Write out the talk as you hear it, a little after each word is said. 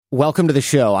Welcome to the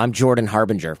show. I'm Jordan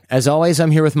Harbinger. As always,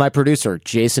 I'm here with my producer,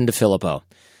 Jason DeFilippo.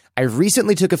 I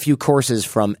recently took a few courses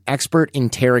from expert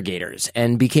interrogators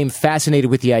and became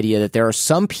fascinated with the idea that there are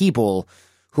some people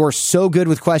who are so good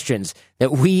with questions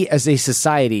that we as a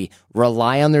society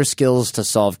rely on their skills to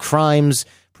solve crimes,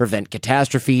 prevent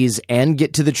catastrophes, and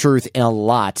get to the truth in a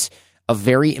lot of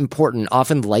very important,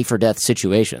 often life or death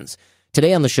situations.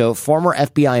 Today on the show, former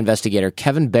FBI investigator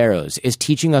Kevin Barrows is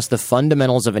teaching us the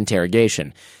fundamentals of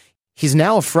interrogation. He's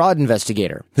now a fraud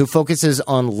investigator who focuses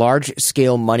on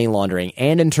large-scale money laundering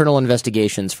and internal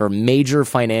investigations for major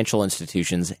financial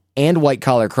institutions and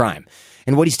white-collar crime.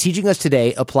 And what he's teaching us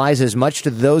today applies as much to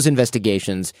those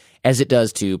investigations as it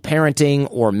does to parenting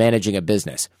or managing a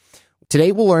business.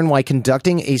 Today, we'll learn why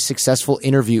conducting a successful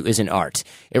interview is an art.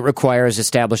 It requires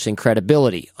establishing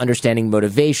credibility, understanding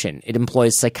motivation. It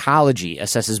employs psychology,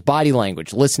 assesses body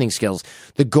language, listening skills.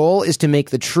 The goal is to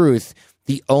make the truth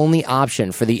the only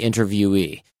option for the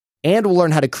interviewee. And we'll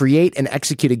learn how to create and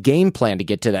execute a game plan to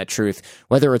get to that truth,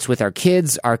 whether it's with our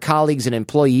kids, our colleagues and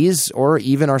employees, or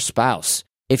even our spouse.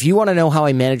 If you want to know how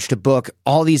I managed to book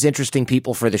all these interesting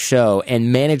people for the show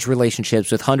and manage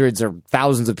relationships with hundreds or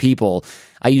thousands of people,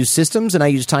 I use systems and I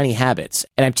use tiny habits.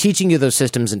 And I'm teaching you those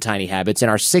systems and tiny habits in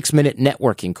our 6-minute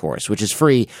networking course, which is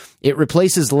free. It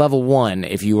replaces level 1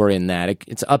 if you were in that.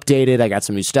 It's updated. I got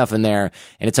some new stuff in there,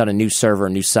 and it's on a new server, a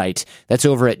new site. That's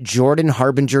over at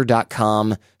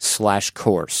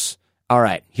jordanharbinger.com/course. All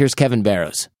right, here's Kevin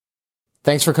Barrows.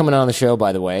 Thanks for coming on the show,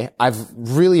 by the way. I've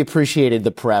really appreciated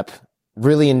the prep.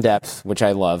 Really in depth, which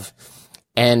I love.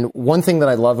 And one thing that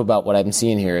I love about what I'm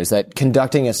seeing here is that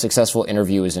conducting a successful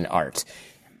interview is an art.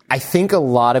 I think a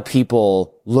lot of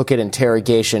people look at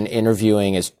interrogation,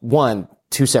 interviewing as one,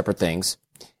 two separate things.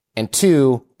 And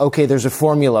two, okay, there's a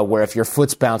formula where if your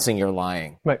foot's bouncing, you're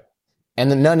lying. Right. And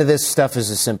then none of this stuff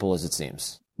is as simple as it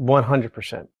seems.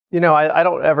 100%. You know, I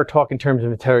don't ever talk in terms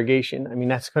of interrogation. I mean,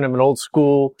 that's kind of an old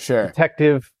school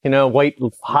detective, white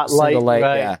hot light,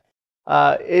 right? Yeah.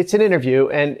 It's an interview,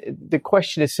 and the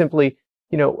question is simply,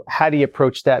 how do you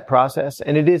approach that process?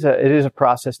 And it is a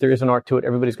process. There is an art to it.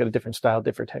 Everybody's got a different style,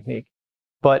 different technique.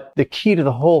 But the key to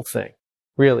the whole thing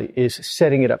really is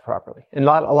setting it up properly. And a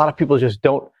lot of people just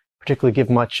don't particularly give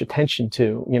much attention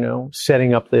to,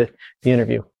 setting up the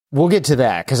interview. We'll get to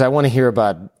that because I want to hear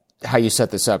about how you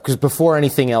set this up. Because before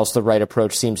anything else, the right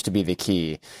approach seems to be the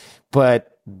key.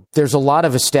 But there's a lot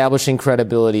of establishing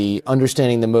credibility,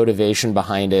 understanding the motivation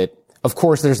behind it. Of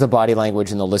course, there's the body language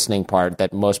and the listening part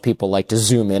that most people like to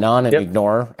zoom in on and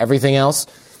ignore everything else.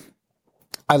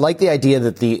 I like the idea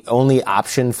that the only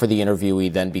option for the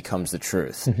interviewee then becomes the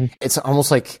truth. Mm-hmm. It's almost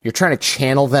like you're trying to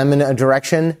channel them in a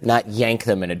direction, not yank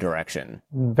them in a direction.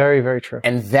 Very, very true.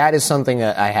 And that is something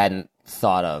that I hadn't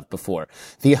thought of before.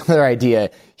 The other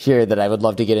idea here that I would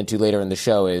love to get into later in the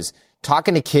show is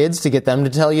talking to kids to get them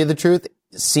to tell you the truth.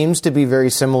 Seems to be very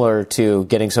similar to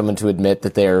getting someone to admit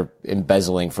that they're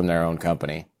embezzling from their own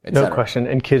company. No question.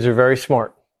 And kids are very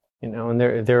smart, and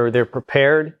they're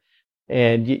prepared,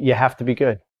 and you have to be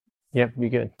good. You have to be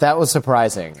good. That was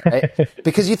surprising, right?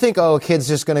 Because you think, a kid's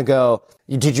just going to go,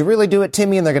 "Did you really do it,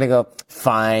 Timmy?" And they're going to go,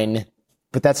 "Fine."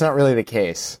 But that's not really the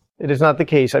case. It is not the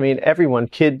case. I mean, everyone,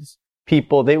 kids,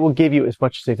 people, they will give you as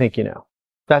much as they think you know.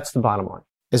 That's the bottom line.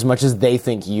 As much as they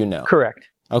think you know. Correct.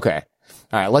 Okay.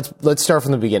 All right, let's start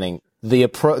from the beginning. The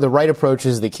right approach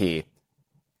is the key.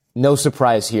 No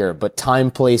surprise here, but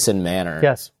time, place, and manner.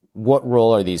 Yes. What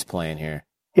role are these playing here?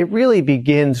 It really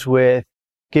begins with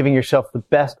giving yourself the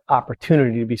best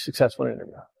opportunity to be successful in an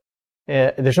interview.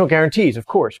 There's no guarantees, of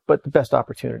course, but the best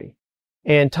opportunity.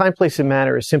 And time, place, and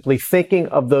manner is simply thinking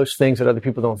of those things that other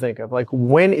people don't think of. Like,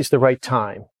 when is the right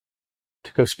time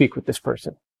to go speak with this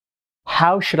person?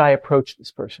 How should I approach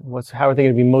this person? How are they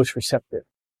going to be most receptive?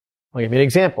 I'll give you an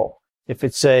example. If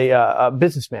it's a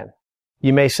businessman,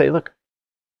 you may say, look,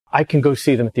 I can go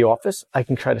see them at the office. I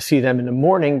can try to see them in the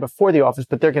morning before the office,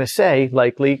 but they're going to say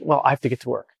likely, well, I have to get to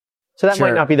work. So that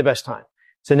might not be the best time.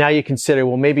 So now you consider,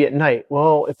 well, maybe at night.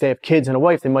 Well, if they have kids and a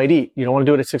wife, they might eat. You don't want to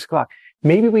do it at 6 o'clock.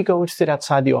 Maybe we go and sit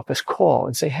outside the office, call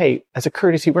and say, hey, as a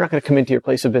courtesy, we're not going to come into your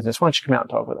place of business. Why don't you come out and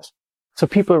talk with us? So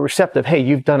people are receptive. Hey,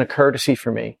 you've done a courtesy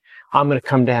for me. I'm going to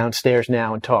come downstairs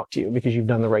now and talk to you because you've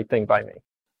done the right thing by me.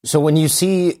 So when you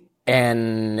see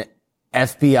an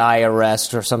FBI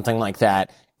arrest or something like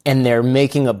that, and they're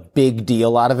making a big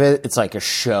deal out of it, it's like a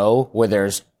show where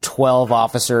there's 12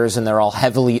 officers and they're all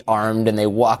heavily armed and they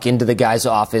walk into the guy's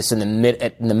office in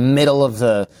the middle of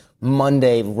the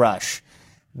Monday rush.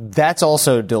 That's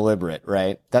also deliberate,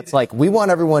 right? That's like, we want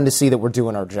everyone to see that we're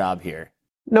doing our job here.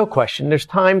 No question. There's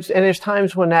times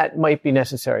when that might be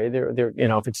necessary.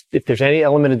 If there's any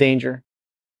element of danger,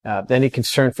 any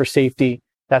concern for safety,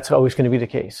 that's always going to be the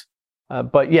case.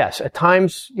 But yes, at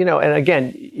times, and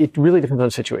again, it really depends on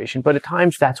the situation, but at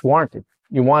times that's warranted.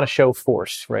 You want to show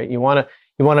force, right? You want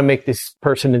to make this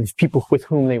person and these people with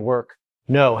whom they work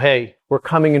know, hey, we're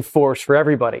coming in force for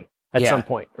everybody at some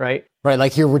point, right? Right,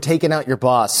 like here, we're taking out your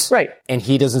boss. Right. And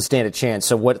he doesn't stand a chance.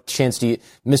 So what chance do you,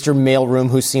 Mr. Mailroom,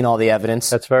 who's seen all the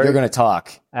evidence, you're going to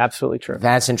talk. Absolutely true.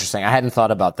 That's interesting. I hadn't thought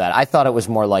about that. I thought it was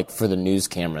more like for the news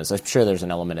cameras. I'm sure there's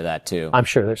an element of that too. I'm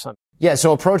sure there's some. Yeah,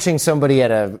 so approaching somebody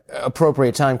at an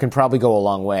appropriate time can probably go a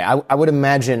long way. I would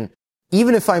imagine,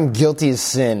 even if I'm guilty as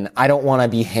sin, I don't want to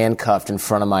be handcuffed in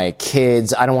front of my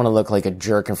kids. I don't want to look like a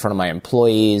jerk in front of my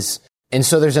employees. And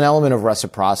so there's an element of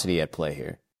reciprocity at play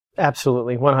here.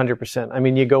 Absolutely, 100%. I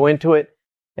mean, you go into it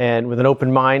and with an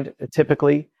open mind,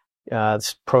 typically,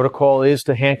 this protocol is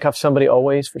to handcuff somebody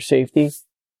always for safety.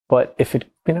 But if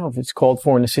it's called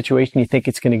for in the situation, you think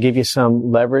it's going to give you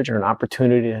some leverage or an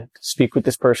opportunity to speak with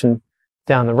this person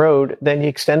down the road, then you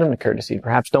extend them the courtesy.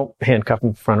 Perhaps don't handcuff him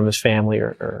in front of his family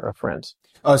or friends.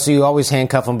 Oh, so you always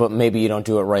handcuff them, but maybe you don't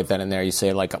do it right then and there. You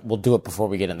say, like, we'll do it before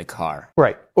we get in the car.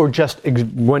 Right. Or just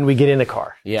when we get in the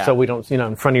car. Yeah. So we don't,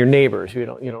 in front of your neighbors, you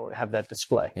don't have that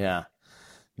display. Yeah.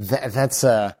 That's,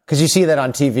 cause you see that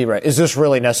on TV, right? Is this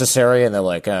really necessary? And they're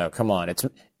like, oh, come on. It's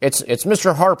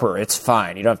Mr. Harper. It's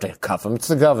fine. You don't have to cuff him. It's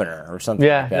the governor or something.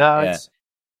 Yeah. Like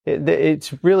that.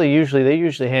 It's really they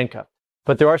usually handcuff.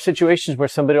 But there are situations where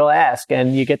somebody will ask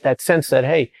and you get that sense that,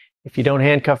 hey, if you don't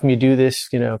handcuff them, you do this,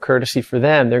 courtesy for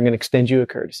them, they're going to extend you a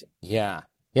courtesy. Yeah.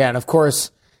 Yeah. And of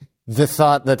course, the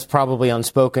thought that's probably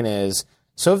unspoken is,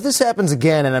 so if this happens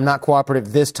again and I'm not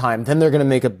cooperative this time, then they're going to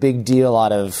make a big deal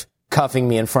out of cuffing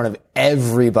me in front of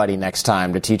everybody next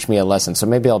time to teach me a lesson. So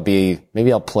maybe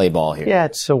I'll play ball here. Yeah.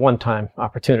 It's a one-time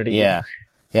opportunity. Yeah.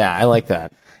 Yeah. I like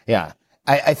that. Yeah.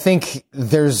 I think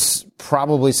there's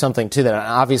probably something to that. And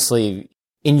obviously,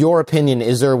 in your opinion,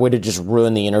 is there a way to just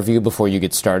ruin the interview before you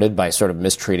get started by sort of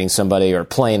mistreating somebody or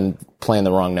playing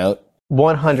the wrong note?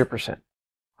 100%.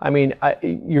 I mean,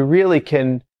 you really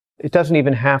can. It doesn't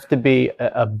even have to be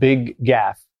a big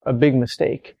gaffe, a big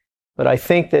mistake. But I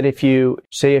think that if you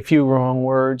say a few wrong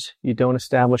words, you don't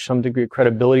establish some degree of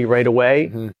credibility right away.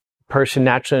 Mm-hmm. The person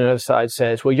naturally on the other side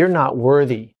says, well, you're not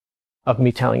worthy of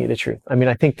me telling you the truth. I mean,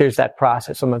 I think there's that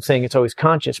process. I'm not saying it's always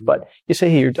conscious, but you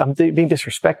say, hey, I'm being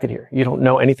disrespected here. You don't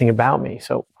know anything about me.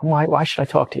 So why should I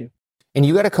talk to you? And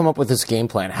you got to come up with this game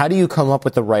plan. How do you come up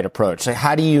with the right approach? Like,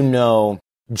 how do you know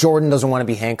Jordan doesn't want to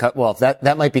be handcuffed? Well,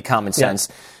 that might be common sense,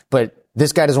 but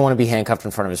this guy doesn't want to be handcuffed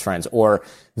in front of his friends, or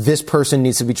this person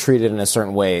needs to be treated in a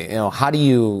certain way. How do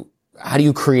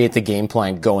you create the game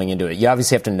plan going into it? You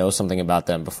obviously have to know something about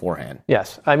them beforehand.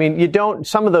 Yes. I mean,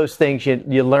 some of those things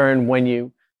you learn when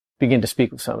you begin to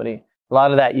speak with somebody. A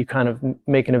lot of that you kind of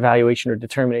make an evaluation or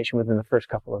determination within the first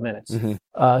couple of minutes.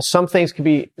 Mm-hmm. Some things can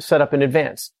be set up in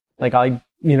advance. Like I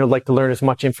like to learn as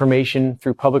much information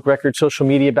through public record, social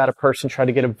media about a person, try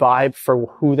to get a vibe for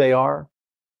who they are.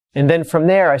 And then from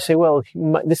there, I say, well,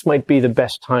 this might be the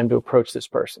best time to approach this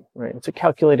person, right? It's a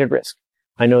calculated risk.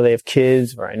 I know they have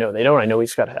kids, or I know they don't. I know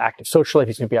he's got an active social life.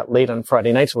 He's going to be out late on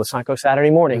Friday night, so let's not go Saturday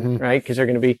morning, mm-hmm. right? Because they're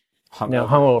going to be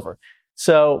hungover.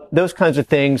 So those kinds of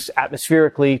things,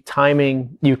 atmospherically,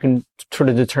 timing, you can sort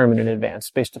of determine in advance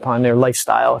based upon their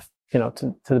lifestyle,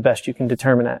 to the best you can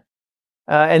determine that.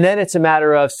 And then it's a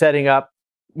matter of setting up,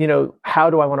 how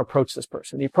do I want to approach this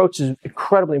person? The approach is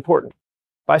incredibly important.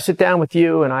 If I sit down with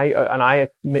you and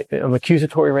I'm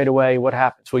accusatory right away, what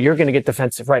happens? Well, you're going to get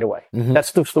defensive right away. Mm-hmm.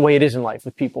 That's the way it is in life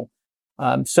with people.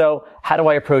 So how do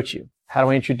I approach you? How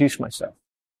do I introduce myself?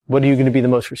 What are you going to be the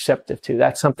most receptive to?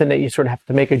 That's something that you sort of have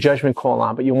to make a judgment call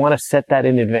on, but you want to set that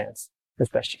in advance as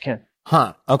best you can.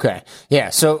 Huh. Okay. Yeah.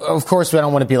 So of course, I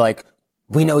don't want to be like,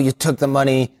 we know you took the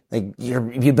money. Like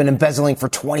you've been embezzling for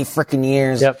 20 freaking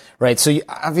years. Yep. Right. So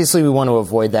obviously we want to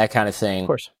avoid that kind of thing. Of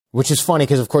course. Which is funny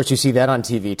because, of course, you see that on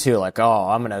TV, too. Like, oh,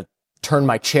 I'm going to turn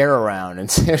my chair around and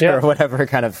sit or whatever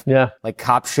kind of like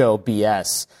cop show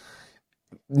BS.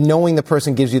 Knowing the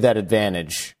person gives you that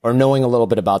advantage, or knowing a little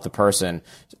bit about the person.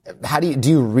 How do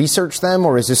you research them,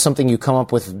 or is this something you come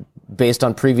up with based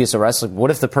on previous arrests? Like,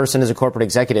 what if the person is a corporate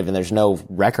executive and there's no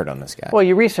record on this guy? Well,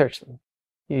 you research them.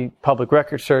 You public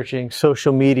record searching,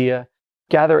 social media.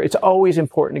 It's always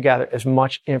important to gather as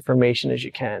much information as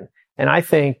you can. And I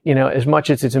think, as much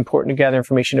as it's important to gather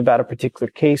information about a particular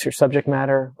case or subject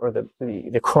matter or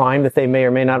the crime that they may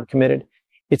or may not have committed,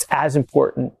 it's as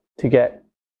important to get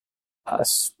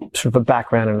sort of a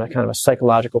background and a kind of a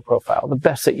psychological profile, the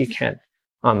best that you can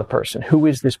on the person. Who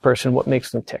is this person? What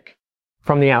makes them tick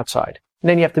from the outside? And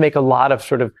then you have to make a lot of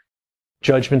sort of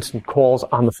judgments and calls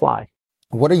on the fly.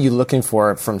 What are you looking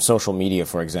for from social media,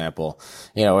 for example?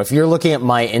 You know, if you're looking at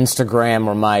my Instagram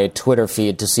or my Twitter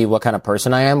feed to see what kind of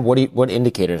person I am, what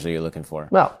indicators are you looking for?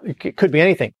 Well, it could be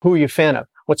anything. Who are you a fan of?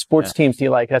 What sports teams do you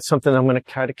like? That's something I'm going to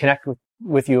try to connect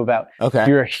with you about. Okay. If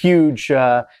you're a huge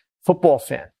football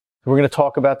fan, we're going to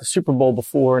talk about the Super Bowl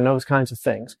before and those kinds of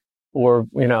things. Or,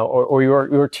 you know, or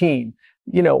your team.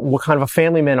 You know, what kind of a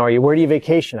family man are you? Where do you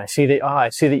vacation? I see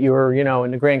that you were, you know,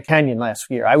 in the Grand Canyon last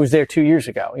year. I was there 2 years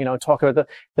ago. You know, talk about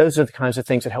those are the kinds of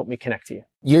things that help me connect to you.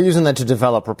 You're using that to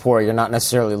develop rapport. You're not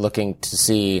necessarily looking to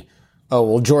see, oh,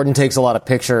 well, Jordan takes a lot of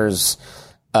pictures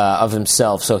of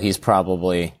himself, so he's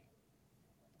probably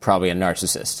a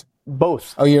narcissist.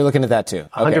 Both. Oh, you're looking at that too.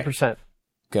 Okay. 100%.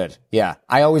 Good. Yeah.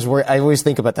 I always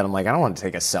think about that. I'm like, I don't want to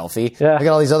take a selfie. Yeah. Look at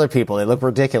all these other people. They look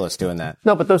ridiculous doing that.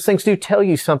 No, but those things do tell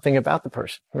you something about the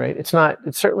person, right? It's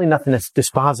certainly nothing that's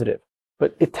dispositive,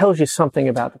 but it tells you something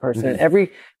about the person. Mm-hmm. And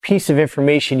every piece of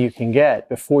information you can get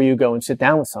before you go and sit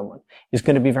down with someone is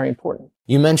going to be very important.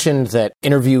 You mentioned that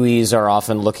interviewees are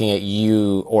often looking at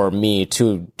you or me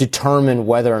to determine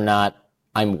whether or not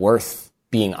I'm worth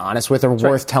being honest with or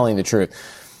worth telling the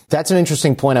truth. That's an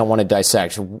interesting point I want to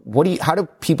dissect. How do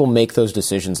people make those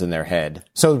decisions in their head?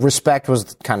 So respect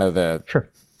was kind of the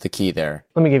key there.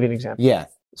 Let me give you an example. Yeah.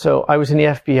 So I was in the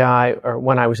FBI, or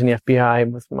when I was in the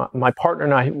FBI, with my partner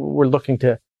and I were looking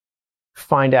to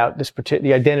find out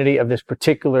the identity of this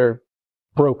particular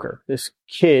broker, this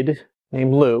kid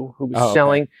named Lou, who was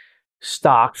selling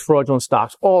stocks, fraudulent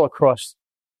stocks, all across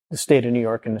the state of New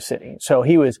York and the city. So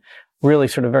he was really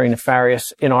sort of very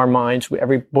nefarious in our minds.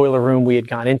 Every boiler room we had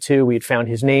gone into, we had found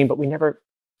his name, but we never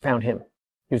found him.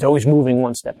 He was always moving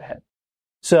one step ahead.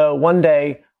 So one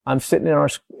day I'm sitting in our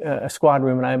squad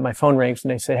room and my phone rings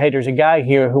and they say, hey, there's a guy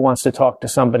here who wants to talk to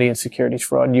somebody in securities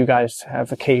fraud. You guys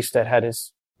have a case that had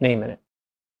his name in it.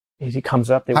 He comes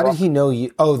up. How did he know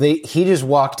you? Oh, he just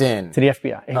walked in. To the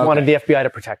FBI. He wanted the FBI to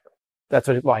protect him. That's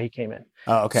why he came in.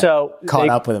 Oh, okay. So caught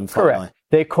up with him finally. Correct.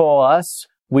 They call us.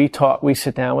 We talk, we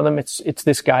sit down with him. It's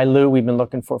this guy, Lou, we've been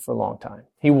looking for a long time.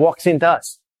 He walks into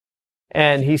us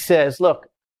and he says, look,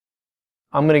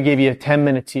 I'm going to give you 10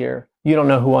 minutes here. You don't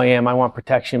know who I am. I want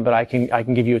protection, but I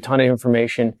can give you a ton of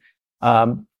information.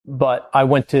 But I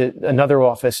went to another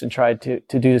office and tried to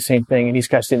do the same thing. And these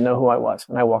guys didn't know who I was.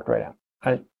 And I walked right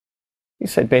out. He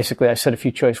said, basically, I said a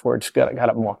few choice words, got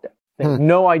up and walked out. They have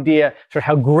no idea sort of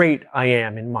how great I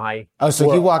am in my so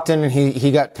world. He walked in and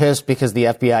he got pissed because the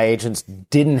FBI agents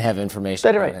didn't have information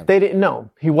about him. They didn't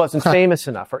know. He wasn't famous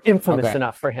enough or infamous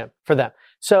enough for them.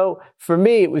 So for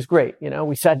me, it was great. You know,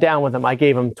 we sat down with him. I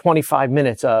gave him 25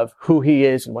 minutes of who he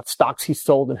is and what stocks he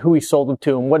sold and who he sold them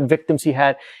to and what victims he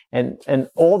had and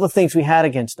all the things we had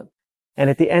against him.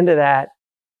 And at the end of that,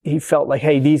 he felt like,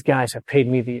 hey, these guys have paid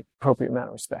me the appropriate amount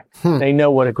of respect. They know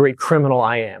what a great criminal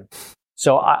I am.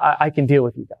 So I can deal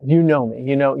with you guys. You know me.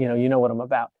 You know what I'm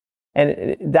about.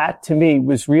 And that to me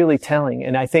was really telling.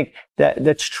 And I think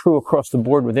that's true across the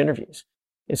board with interviews.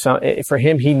 For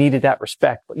him, he needed that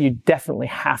respect, but you definitely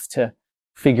have to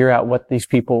figure out what these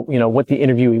people, what the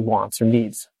interviewee wants or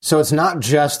needs. So it's not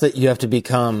just that you have to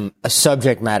become a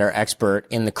subject matter expert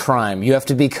in the crime. You have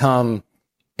to become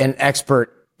an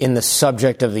expert in the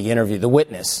subject of the interview, the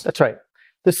witness. That's right.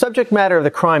 The subject matter of the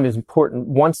crime is important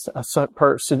once a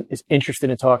person is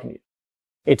interested in talking to you.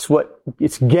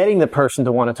 It's getting the person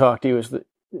to want to talk to you is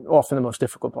often the most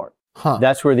difficult part.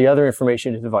 That's where the other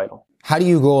information is vital. How do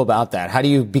you go about that? How do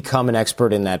you become an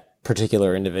expert in that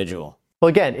particular individual? Well,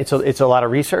 again, it's a lot of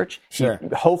research. Sure.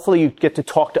 Hopefully you get to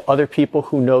talk to other people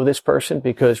who know this person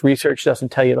because research doesn't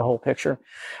tell you the whole picture.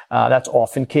 That's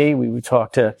often key. We would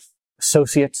talk to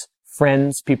associates,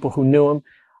 friends, people who knew him.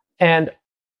 And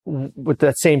with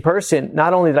that same person,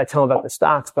 not only did I tell him about the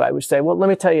stocks, but I would say, well, let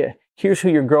me tell you, here's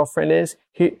who your girlfriend is.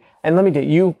 And let me tell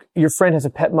you, your friend has a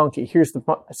pet monkey.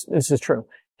 This is true.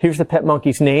 Here's the pet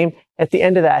monkey's name. At the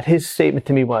end of that, his statement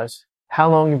to me was, how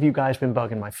long have you guys been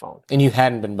bugging my phone? And you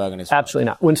hadn't been bugging his phone? Absolutely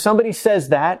not. When somebody says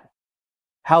that,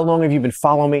 how long have you been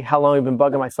following me? How long have you been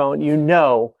bugging my phone? You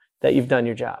know that you've done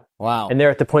your job. Wow. And they're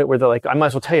at the point where they're like, I might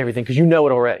as well tell you everything because you know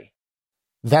it already.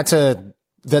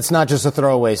 That's not just a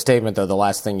throwaway statement, though, the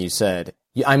last thing you said.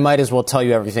 I might as well tell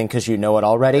you everything because you know it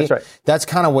already. That's right. That's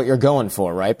kind of what you're going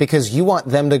for, right? Because you want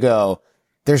them to go,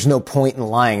 there's no point in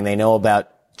lying. They know about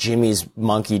Jimmy's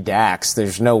monkey Dax.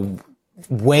 There's no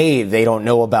way they don't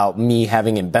know about me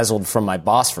having embezzled from my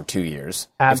boss for 2 years.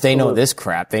 Absolutely. If they know this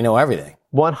crap, they know everything.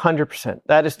 100%.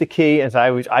 That is the key. As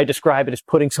I describe it as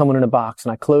putting someone in a box,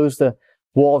 and I close the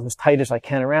walls as tight as I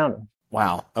can around them.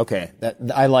 Wow. Okay.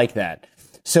 I like that.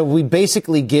 So we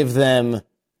basically give them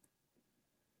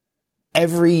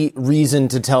every reason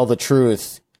to tell the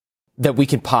truth that we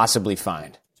could possibly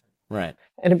find. Right.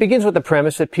 And it begins with the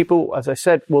premise that people, as I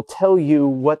said, will tell you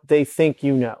what they think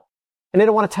you know. And they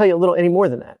don't want to tell you any more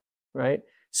than that, right?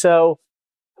 So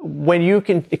when you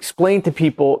can explain to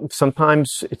people,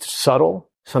 sometimes it's subtle,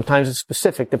 sometimes it's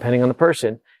specific, depending on the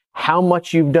person, how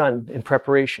much you've done in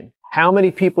preparation, how many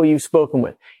people you've spoken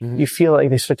with. Mm-hmm.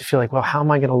 They start to feel like, well, how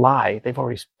am I going to lie?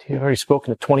 He's already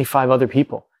spoken to 25 other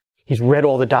people. He's read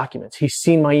all the documents. He's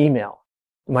seen my email.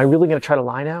 Am I really going to try to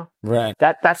lie now? Right.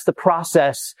 That's the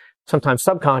process, sometimes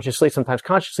subconsciously, sometimes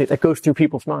consciously, that goes through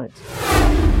people's minds.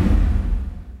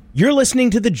 You're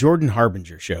listening to The Jordan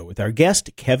Harbinger Show with our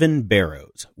guest, Kevin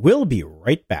Barrows. We'll be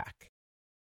right back.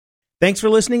 Thanks for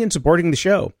listening and supporting the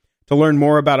show. To learn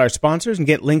more about our sponsors and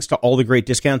get links to all the great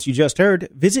discounts you just heard,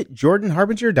 visit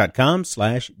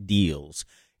jordanharbinger.com/deals.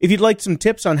 If you'd like some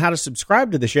tips on how to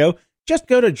subscribe to the show, just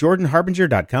go to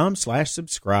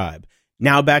jordanharbinger.com/subscribe.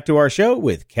 Now back to our show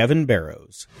with Kevin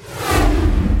Barrows.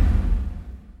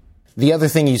 The other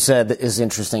thing you said that is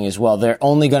interesting as well, they're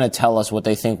only going to tell us what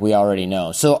they think we already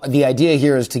know. So the idea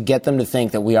here is to get them to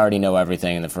think that we already know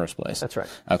everything in the first place. That's right.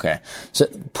 Okay. So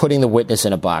putting the witness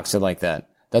in a box, I like that.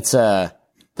 That's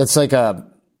like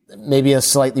maybe a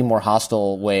slightly more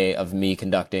hostile way of me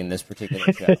conducting this particular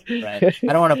show, right?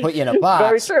 I don't want to put you in a box.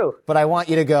 Very true. But I want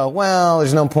you to go, well,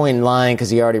 there's no point in lying because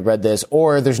he already read this,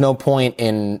 or there's no point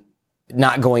in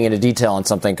not going into detail on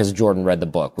something because Jordan read the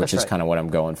book, which is kind of what I'm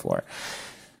going for.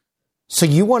 So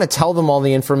you want to tell them all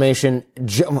the information,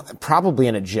 probably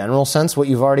in a general sense, what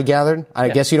you've already gathered. I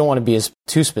guess you don't want to be as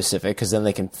too specific because then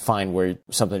they can find where you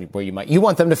might. You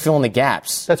want them to fill in the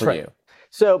gaps. That's right. You.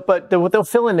 So, but they'll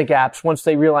fill in the gaps once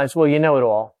they realize, well, you know it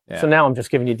all. Yeah. So now I'm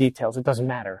just giving you details. It doesn't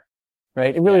matter,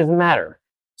 right? It really doesn't matter.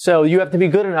 So you have to be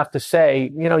good enough to say,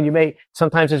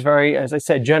 sometimes it's very, as I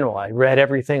said, general. I read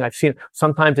everything. I've seen.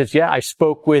 Sometimes it's, I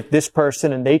spoke with this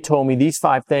person and they told me these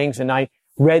 5 things and I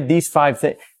read these 5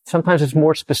 things. Sometimes it's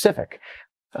more specific.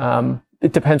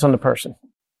 It depends on the person.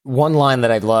 One line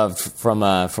that I loved from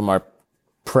our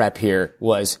prep here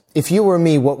was, if you were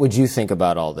me, what would you think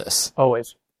about all this?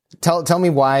 Always. Tell me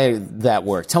why that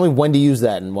works. Tell me when to use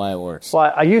that and why it works.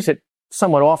 Well, I use it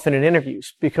somewhat often in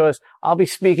interviews because I'll be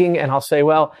speaking and I'll say,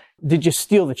 well, did you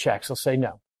steal the checks? They'll say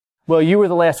no. Well, you were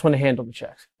the last one to handle the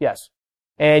checks. Yes.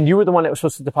 And you were the one that was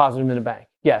supposed to deposit them in the bank.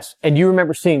 Yes. And you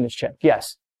remember seeing this check.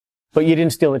 Yes. But you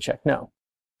didn't steal the check. No.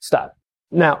 Stop.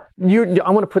 Now, I'm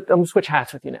going to switch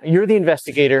hats with you now. You're the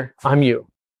investigator. I'm you.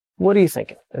 What are you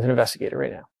thinking as an investigator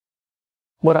right now?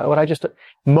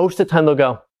 Most of the time they'll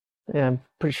go, yeah, I'm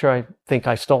pretty sure I think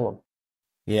I stole them.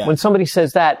 Yeah. When somebody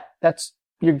says that,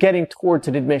 you're getting towards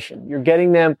an admission. You're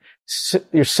sensitizing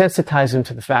them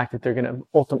to the fact that they're going to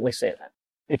ultimately say that.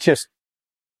 It's just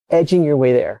edging your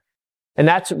way there. And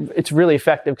it's really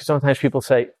effective because sometimes people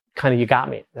say, kind of, you got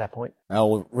me at that point.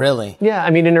 Oh, really? Yeah.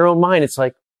 I mean, in their own mind, it's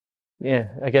like, yeah,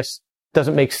 I guess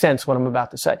doesn't make sense what I'm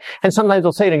about to say. And sometimes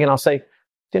they'll say it again. I'll say, do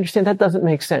you understand? That doesn't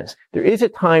make sense. There is a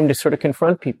time to sort of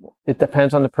confront people. It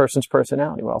depends on the person's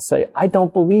personality. Where I'll say, I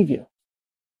don't believe you.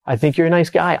 I think you're a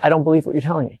nice guy. I don't believe what you're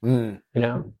telling me.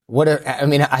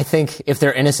 I think if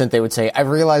they're innocent, they would say, I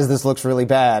realize this looks really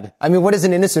bad. I mean, what does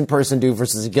an innocent person do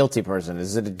versus a guilty person?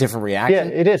 Is it a different reaction?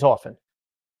 Yeah, it is often.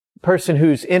 Person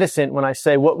who's innocent, when I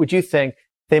say, what would you think?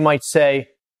 They might say,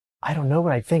 I don't know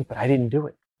what I think, but I didn't do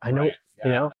it. I know,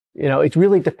 right. It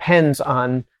really depends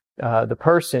on the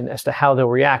person as to how they'll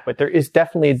react, but there is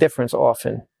definitely a difference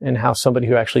often in how somebody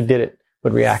who actually did it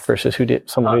would react versus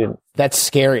someone who didn't. That's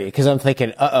scary because I'm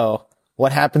thinking,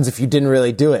 what happens if you didn't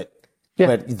really do it? Yeah.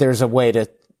 But there's a way to,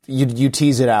 you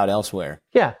tease it out elsewhere.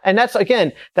 Yeah. And that's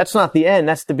not the end.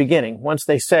 That's the beginning. Once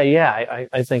they say, yeah,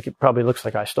 I think it probably looks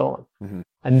like I stole them. Mm-hmm.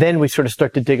 And then we sort of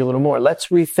start to dig a little more. Let's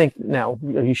rethink now.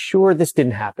 Are you sure this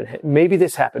didn't happen? Maybe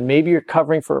this happened. Maybe you're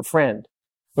covering for a friend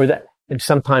or that. And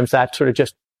sometimes that sort of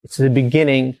it's the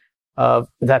beginning of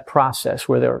that process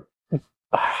where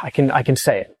I can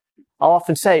say it. I'll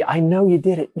often say, I know you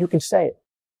did it. You can say it.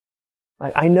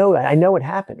 I know that. I know it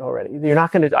happened already. I'm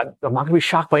not going to be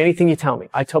shocked by anything you tell me.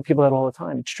 I tell people that all the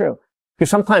time. It's true.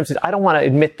 Because sometimes I don't want to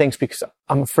admit things because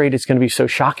I'm afraid it's going to be so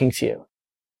shocking to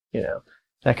you,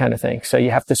 that kind of thing. So you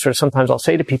have to sometimes I'll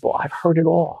say to people, I've heard it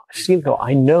all. I've seen it all.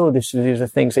 I know these are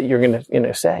things that you're going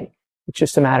to say. It's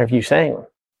just a matter of you saying them.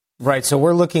 Right. So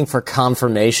we're looking for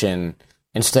confirmation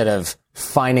instead of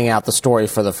finding out the story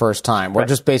for the first time. We're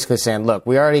just basically saying, look,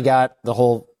 we already got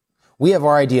we have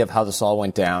our idea of how this all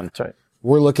went down. That's right.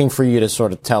 We're looking for you to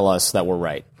sort of tell us that we're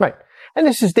right. Right. And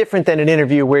this is different than an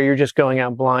interview where you're just going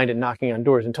out blind and knocking on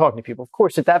doors and talking to people. Of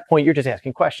course, at that point, you're just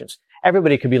asking questions.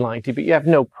 Everybody could be lying to you, but you have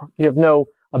no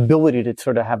ability to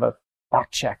sort of have a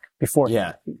fact check before.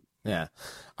 Yeah. Yeah.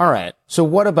 All right. So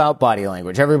what about body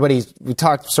language? We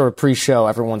talked sort of pre-show,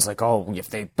 everyone's like, oh, if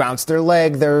they bounce their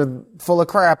leg, they're full of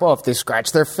crap. Oh, if they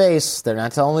scratch their face, they're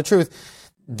not telling the truth.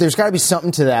 There's got to be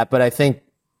something to that, but I think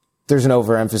there's an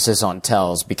overemphasis on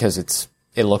tells because it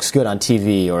looks good on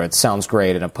TV or it sounds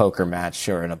great in a poker match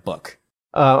or in a book.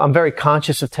 I'm very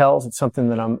conscious of tells. It's something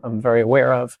that I'm very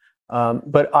aware of.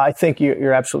 But I think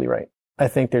you're absolutely right. I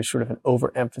think there's sort of an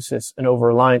overemphasis, an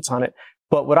over-reliance on it.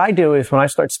 But what I do is when I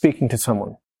start speaking to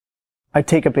someone, I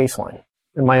take a baseline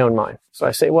in my own mind. So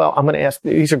I say, well, I'm going to ask,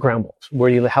 these are ground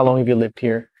balls. How long have you lived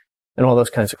here? And all those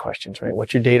kinds of questions, right?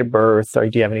 What's your date of birth? Or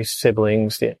do you have any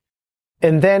siblings?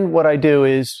 And then what I do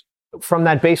is from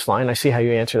that baseline, I see how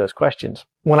you answer those questions.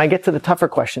 When I get to the tougher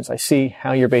questions, I see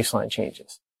how your baseline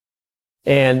changes.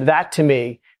 And that to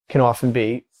me can often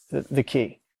be the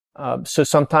key. So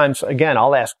sometimes, again,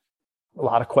 I'll ask a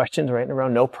lot of questions right in a row,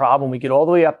 no problem. We get all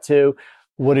the way up to,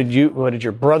 what did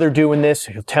your brother do in this?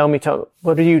 He'll tell me,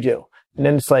 what did you do? And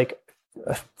then it's like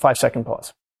a 5-second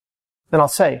pause. Then I'll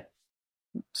say,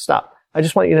 stop. I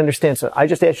just want you to understand. So I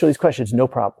just asked you these questions. No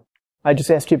problem. I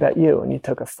just asked you about you and you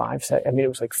took a 5 second. I mean, it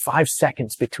was like 5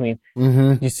 seconds between.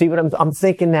 You see what I'm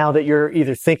thinking now that you're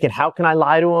either thinking, how can I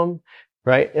lie to him?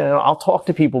 Right. And I'll talk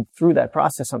to people through that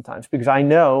process sometimes because I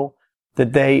know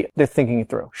that they're thinking it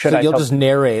through. You'll just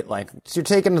narrate like, so you're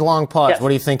taking a long pause. Yes. What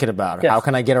are you thinking about? Yes. How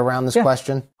can I get around this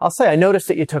question? I'll say, I noticed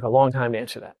that you took a long time to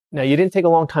answer that. Now, you didn't take a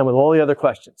long time with all the other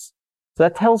questions. So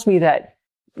that tells me that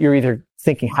you're either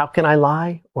thinking, how can I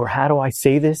lie? Or how do I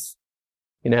say this?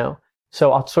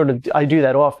 So I do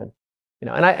that often,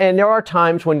 and there are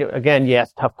times when, again, you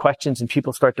ask tough questions and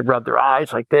people start to rub their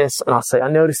eyes like this. And I'll say, I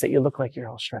noticed that you look like you're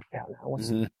all stretched out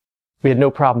now. We had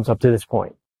no problems up to this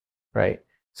point. Right.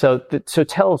 So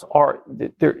tells are,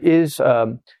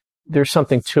 there's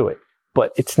something to it,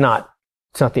 but it's not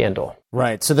the end all.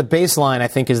 Right. So the baseline, I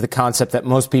think, is the concept that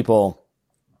most people,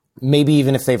 maybe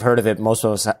even if they've heard of it, most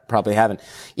of us probably haven't.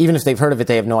 Even if they've heard of it,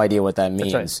 they have no idea what that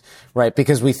means. That's right.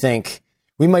 Because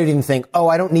we might even think, oh,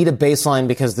 I don't need a baseline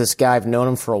because this guy, I've known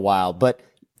him for a while. But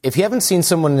if you haven't seen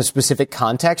someone in a specific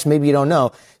context, maybe you don't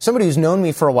know. Somebody who's known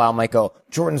me for a while might go,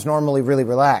 Jordan's normally really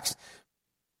relaxed.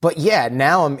 But yeah,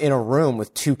 now I'm in a room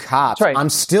with two cops. Right.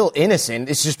 I'm still innocent.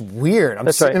 It's just weird.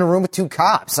 I'm sitting in a room with two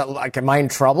cops. Like, am I in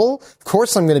trouble? Of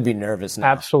course I'm going to be nervous now.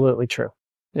 Absolutely true.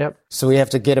 Yep. So we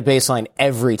have to get a baseline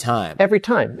every time. Every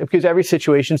time, because every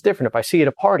situation is different. If I see you at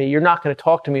a party, you're not going to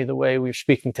talk to me the way we're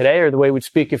speaking today or the way we'd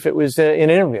speak if it was an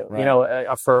interview,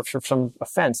 right. For some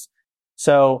offense.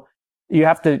 So you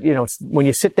have to, when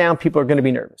you sit down, people are going to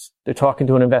be nervous. They're talking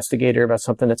to an investigator about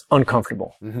something that's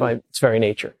uncomfortable by its very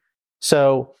nature.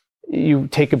 So you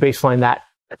take a baseline at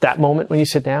that moment when you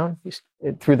sit down,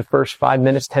 through the first 5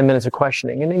 minutes, 10 minutes of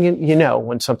questioning, and then you know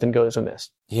when something goes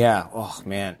amiss. Yeah. Oh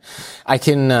man, I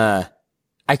can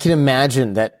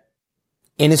imagine that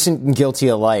innocent and guilty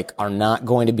alike are not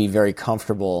going to be very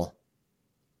comfortable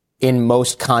in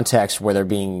most contexts where they're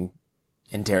being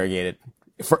interrogated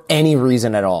for any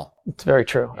reason at all. It's very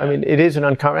true. I mean, it is an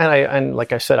uncomfortable, and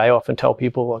like I said, I often tell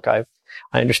people, look, I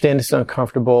understand it's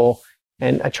uncomfortable.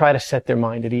 And I try to set their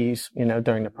mind at ease,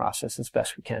 during the process as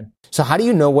best we can. So how do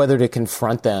you know whether to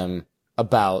confront them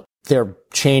about their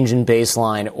change in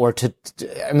baseline or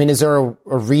is there a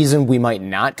reason we might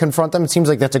not confront them? It seems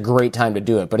like that's a great time to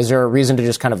do it, but is there a reason to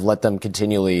just kind of let them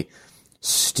continually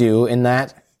stew in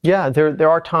that? Yeah, there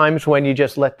are times when you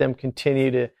just let them continue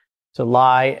to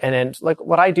lie. And then like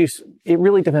what I do, it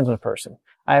really depends on the person.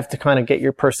 I have to kind of get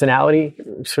your personality,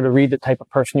 sort of read the type of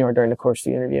person you are during the course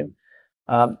of the interview.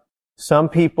 Some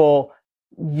people,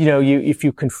 if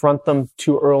you confront them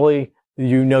too early,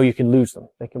 you can lose them.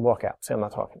 They can walk out, say, I'm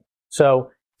not talking. So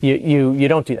you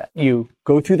don't do that. You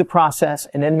go through the process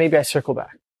and then maybe I circle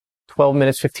back. 12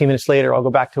 minutes, 15 minutes later, I'll go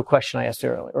back to a question I asked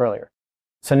earlier.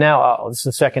 So now, this is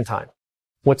the second time.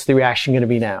 What's the reaction going to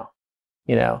be now?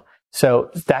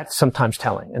 So that's sometimes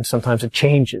telling and sometimes it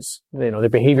changes. Their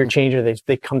behavior changes.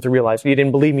 They come to realize you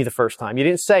didn't believe me the first time. You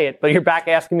didn't say it, but you're back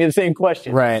asking me the same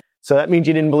question. Right. So that means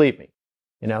you didn't believe me,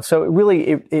 so it really,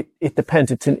 it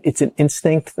depends. It's an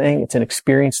instinct thing. It's an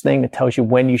experience thing that tells you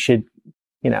when you should,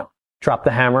 drop the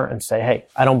hammer and say, hey,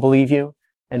 I don't believe you.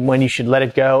 And when you should let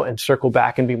it go and circle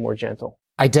back and be more gentle.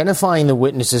 Identifying the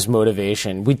witness's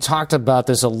motivation. We talked about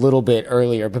this a little bit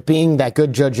earlier, but being that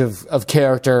good judge of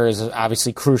character is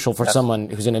obviously crucial for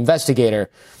someone who's an investigator.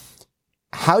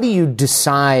 How do you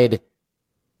decide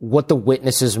what the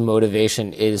witness's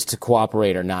motivation is to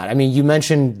cooperate or not? I mean, you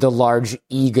mentioned the large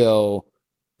ego,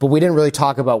 but we didn't really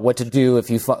talk about what to do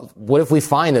what if we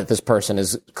find that this person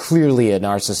is clearly a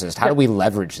narcissist? How do we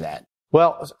leverage that?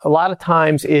 Well, a lot of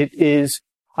times it is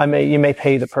you may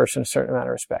pay the person a certain amount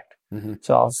of respect.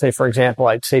 So I'll say, for example,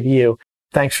 I'd say to you,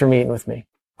 thanks for meeting with me.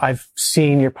 I've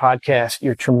seen your podcast.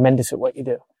 You're tremendous at what you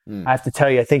do. I have to tell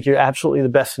you, I think you're absolutely the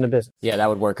best in the business. Yeah, that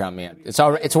would work on me.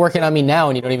 It's working on me now,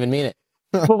 and you don't even mean it.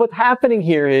 But what's happening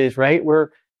here is, right,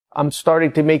 I'm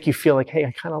starting to make you feel like,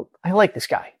 hey, I like this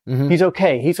guy. He's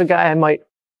okay. He's a guy I might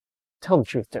tell the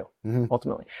truth to,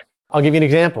 ultimately. I'll give you an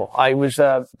example. I was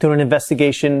doing an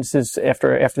investigation, this is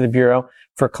after the Bureau,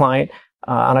 for a client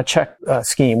on a check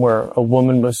scheme where a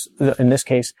woman was, in this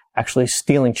case, actually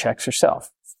stealing checks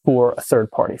herself for a third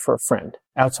party, for a friend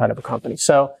outside of a company.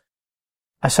 So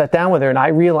I sat down with her and I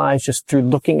realized just through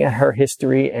looking at her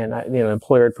history and, the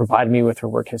employer had provided me with her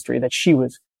work history that she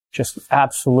was just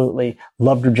absolutely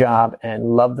loved her job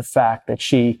and loved the fact that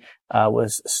she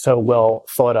was so well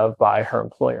thought of by her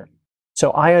employer.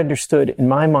 So I understood in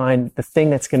my mind, the thing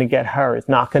that's going to get her is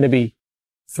not going to be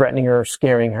threatening her or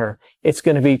scaring her. It's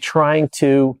going to be trying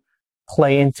to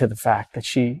play into the fact that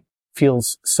she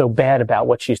feels so bad about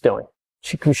what she's doing.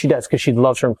 She does because she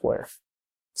loves her employer.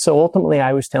 So ultimately,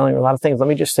 I was telling her a lot of things. Let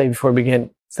me just say before we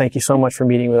begin, thank you so much for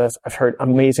meeting with us. I've heard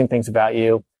amazing things about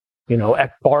you.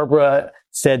 Barbara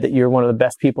said that you're one of the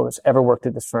best people that's ever worked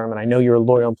at this firm. And I know you're a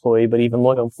loyal employee, but even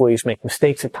loyal employees make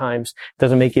mistakes at times.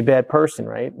 Doesn't make you a bad person,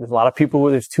 right? There's a lot of people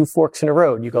where there's two forks in the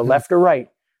road. You go left or right.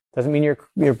 Doesn't mean you're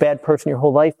a bad person your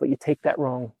whole life, but you take that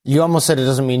wrong. You almost said it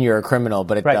doesn't mean you're a criminal,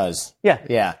 but it does. Yeah.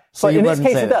 Yeah. So in this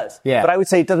case, it does. Yeah. But I would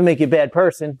say it doesn't make you a bad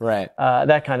person. Right.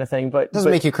 That kind of thing. But it doesn't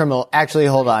make you a criminal. Actually,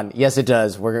 hold on. Yes, it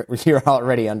does. You're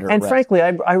already under arrest. And frankly,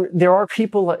 there are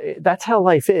people, that's how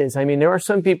life is. I mean, there are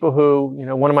some people who,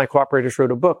 one of my cooperators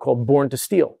wrote a book called Born to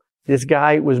Steal. This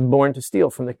guy was born to steal.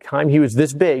 From the time he was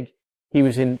this big, he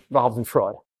was involved in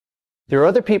fraud. There are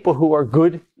other people who are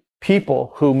good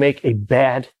people who make a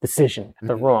bad decision at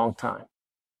the wrong time.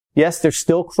 Yes, they're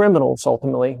still criminals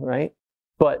ultimately, right?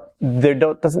 But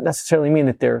doesn't necessarily mean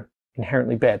that they're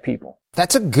inherently bad people.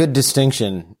 That's a good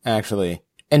distinction, actually.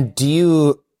 And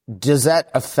does that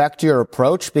affect your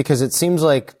approach? Because it seems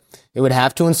like it would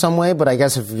have to in some way, but I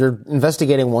guess if you're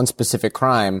investigating one specific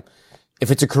crime,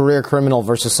 if it's a career criminal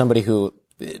versus somebody who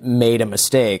made a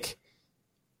mistake,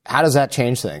 how does that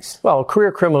change things? Well,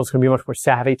 career criminals can be much more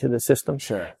savvy to the system,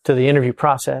 to the interview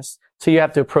process. So you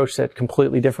have to approach that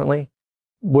completely differently.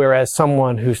 Whereas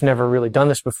someone who's never really done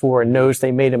this before and knows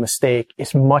they made a mistake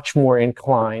is much more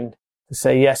inclined to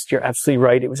say, yes, you're absolutely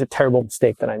right. It was a terrible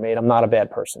mistake that I made. I'm not a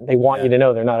bad person. They want you to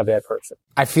know they're not a bad person.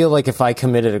 I feel like if I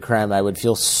committed a crime, I would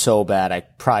feel so bad. I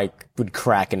probably would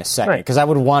crack in a second because I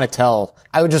would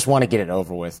just want to get it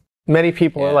over with. Many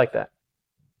people are like that.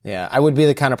 Yeah, I would be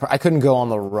the kind of I couldn't go on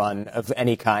the run of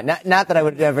any kind. Not that I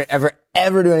would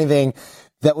ever do anything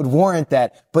that would warrant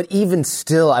that, but even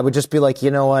still, I would just be like,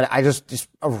 you know what? I just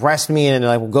arrest me and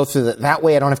I will go through that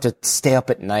way. I don't have to stay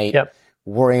up at night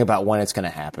worrying about when it's going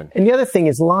to happen. And the other thing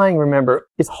is lying, remember,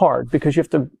 is hard because you have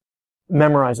to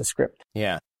memorize a script.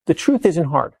 Yeah. The truth isn't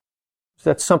hard. So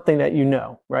that's something that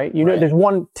right?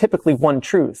 There's typically one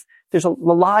truth. The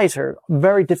lies are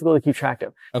very difficult to keep track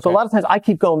of. Okay. So a lot of times I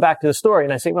keep going back to the story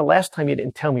and I say, well, last time you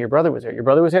didn't tell me your brother was there. Your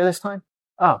brother was there this time?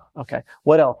 Oh, okay.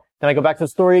 What else? Then I go back to the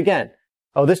story again.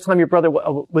 Oh, this time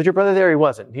was your brother there? He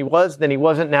wasn't. He was, then he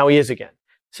wasn't, now he is again.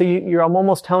 So I'm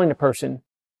almost telling the person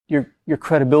your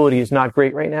credibility is not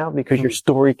great right now because your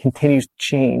story continues to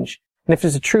change. And if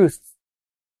there's a truth,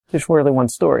 there's really one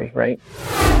story, right?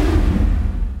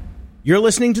 You're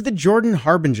listening to The Jordan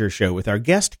Harbinger Show with our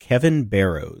guest, Kevin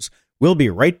Barrows. We'll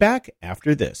be right back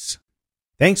after this.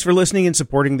 Thanks for listening and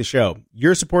supporting the show.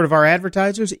 Your support of our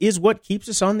advertisers is what keeps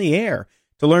us on the air.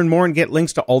 To learn more and get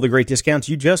links to all the great discounts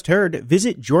you just heard,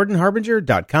 visit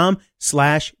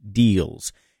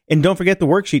jordanharbinger.com/deals. And don't forget the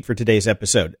worksheet for today's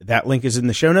episode. That link is in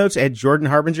the show notes at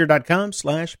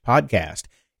jordanharbinger.com/podcast.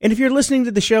 And if you're listening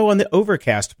to the show on the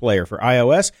Overcast player for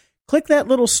iOS, click that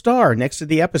little star next to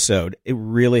the episode. It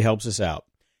really helps us out.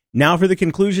 Now for the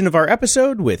conclusion of our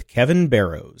episode with Kevin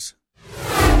Barrows.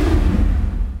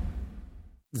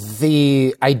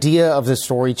 The idea of the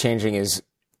story changing is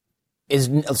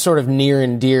sort of near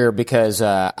and dear because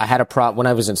I had a problem when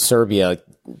I was in Serbia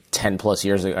 10 plus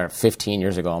years ago, or 15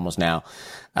 years ago almost now.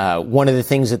 One of the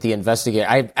things that the investigator,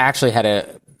 I actually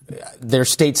had their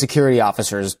state security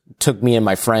officers took me and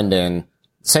my friend in,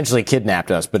 essentially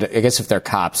kidnapped us, but I guess if they're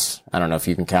cops, I don't know if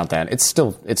you can count that. It's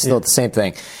still the same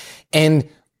thing. And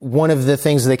one of the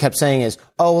things they kept saying is,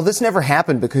 oh, well, this never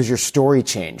happened because your story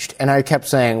changed. And I kept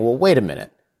saying, well, wait a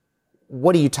minute.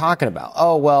 what are you talking about?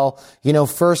 Oh, well,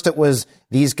 first it was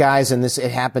these guys and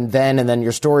it happened then, and then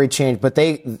your story changed. But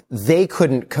they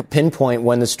couldn't pinpoint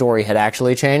when the story had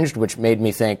actually changed, which made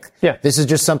me think, this is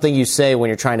just something you say when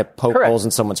you're trying to poke holes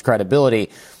in someone's credibility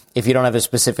if you don't have a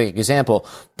specific example.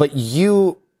 But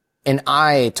you and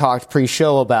I talked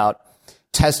pre-show about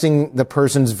testing the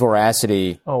person's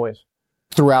veracity. Always.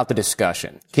 Throughout the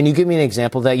discussion. Can you give me an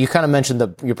example of that? You kind of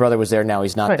mentioned your brother was there, now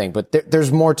he's not thing, but there's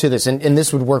more to this, and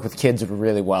this would work with kids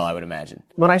really well, I would imagine.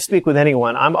 When I speak with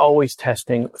anyone, I'm always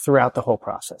testing throughout the whole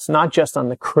process, not just on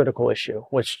the critical issue,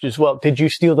 which is, well, did you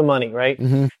steal the money, right?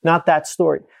 Mm-hmm. Not that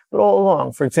story, but all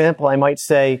along. For example, I might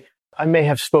say, I may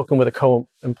have spoken with a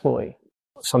co-employee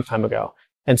some time ago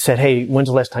and said, hey, when's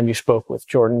the last time you spoke with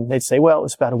Jordan? They'd say, well, it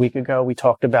was about a week ago. We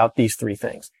talked about these 3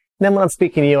 things. And then when I'm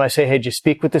speaking to you, I say, hey, did you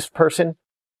speak with this person?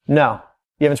 No,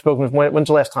 you haven't spoken with. When's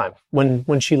the last time?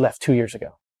 When she left 2 years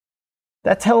ago.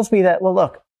 That tells me that, well,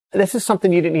 look, this is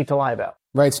something you didn't need to lie about.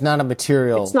 Right. It's not a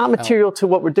material. It's not material to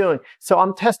what we're doing. So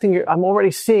I'm testing I'm already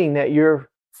seeing that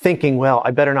you're thinking, well, I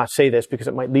better not say this because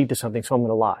it might lead to something. So I'm going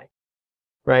to lie.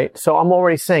 Right. So I'm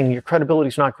already saying your credibility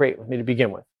is not great with me to begin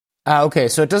with. Okay.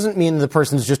 So it doesn't mean the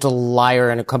person's just a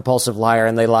liar and a compulsive liar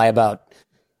and they lie about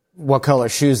what color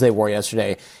shoes they wore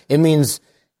yesterday. It means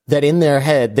that in their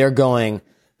head, they're going,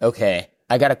 okay,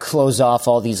 I got to close off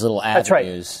all these little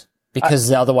avenues because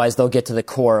otherwise they'll get to the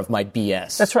core of my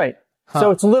BS. That's right. Huh.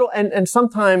 So it's a little, and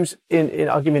sometimes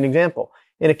I'll give you an example.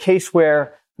 In a case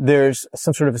where there's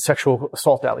some sort of a sexual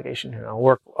assault allegation, I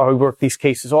work these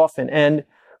cases often, and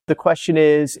the question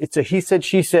is, it's a he said,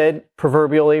 she said,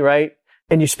 proverbially, right?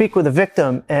 And you speak with a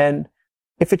victim, and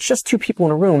if it's just 2 people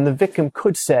in a room, the victim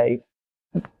could say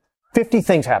 50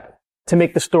 things happen to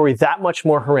make the story that much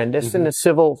more horrendous. Mm-hmm. In the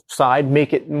civil side,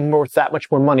 make it worth that much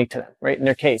more money to them, right, in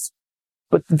their case.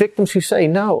 But the victims who say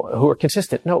no, who are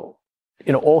consistent, no,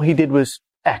 all he did was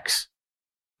X,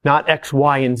 not X,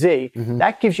 Y, and Z. Mm-hmm.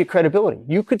 That gives you credibility.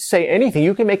 You could say anything.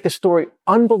 You can make the story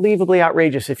unbelievably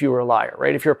outrageous if you were a liar,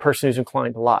 right, if you're a person who's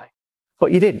inclined to lie.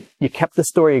 But you didn't. You kept the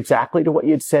story exactly to what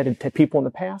you had said to people in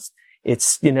the past.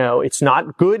 It's, it's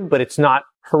not good, but it's not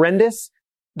horrendous.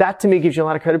 That to me gives you a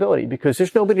lot of credibility because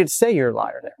there's nobody to say you're a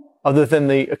liar there other than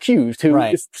the accused who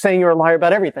is saying you're a liar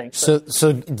about everything. So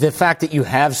the fact that you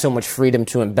have so much freedom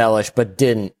to embellish but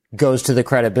didn't goes to the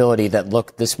credibility that,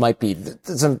 look, this might be,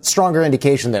 there's a stronger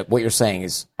indication that what you're saying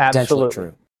is potentially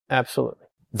true. Absolutely.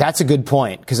 That's a good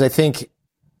point because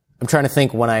I'm trying to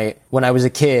think when I was a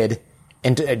kid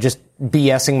and just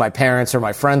BSing my parents or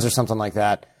my friends or something like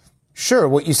that. Sure,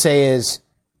 what you say is,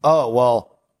 oh, well,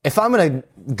 if I'm going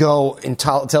to go and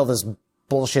tell this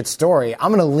bullshit story, I'm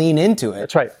going to lean into it.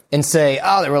 That's right. And say,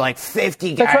 oh, there were like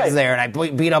 50 guys there, and I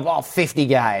beat up all 50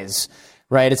 guys.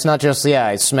 Right? It's not just,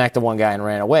 I smacked the one guy and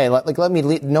ran away.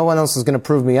 No one else is going to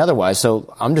prove me otherwise,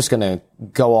 so I'm just going to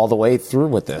go all the way through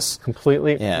with this.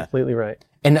 Completely right.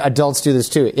 And adults do this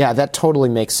too. Yeah, that totally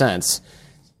makes sense.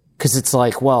 Because it's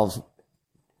like, well,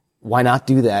 why not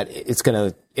do that? It's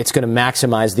going to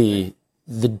maximize the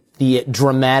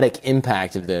dramatic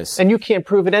impact of this. And you can't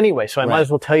prove it anyway, so I might as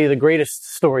well tell you the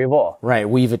greatest story of all. Right,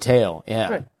 weave a tale, yeah.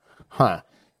 Right. Huh.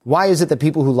 Why is it that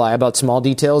people who lie about small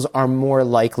details are more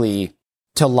likely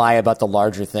to lie about the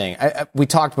larger thing? We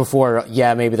talked before,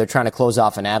 maybe they're trying to close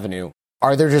off an avenue.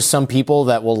 Are there just some people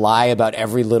that will lie about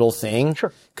every little thing?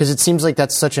 Sure. Because it seems like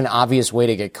that's such an obvious way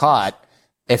to get caught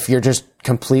if you're just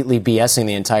completely BSing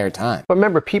the entire time. But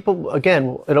remember, people,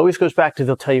 again, it always goes back to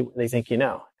they'll tell you what they think you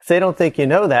know. If they don't think you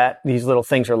know that these little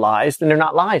things are lies, then they're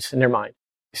not lies in their mind.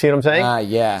 You see what I'm saying?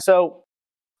 Yeah. So,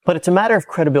 but it's a matter of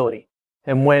credibility.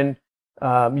 And when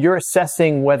you're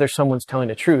assessing whether someone's telling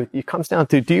the truth, it comes down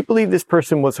to, do you believe this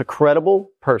person was a credible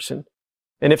person?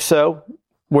 And if so,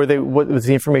 what was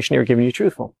the information they were giving you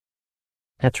truthful?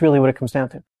 That's really what it comes down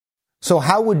to. So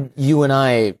how would you and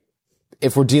I,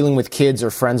 if we're dealing with kids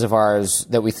or friends of ours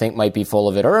that we think might be full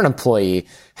of it, or an employee,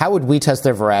 how would we test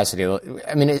their veracity?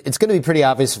 I mean, it's going to be pretty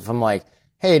obvious if I'm like,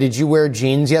 hey, did you wear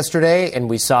jeans yesterday? And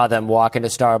we saw them walk into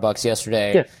Starbucks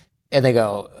yesterday. And they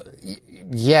go,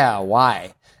 yeah,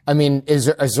 why? I mean, is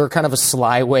there kind of a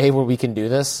sly way where we can do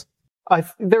this?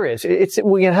 There is. It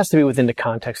has to be within the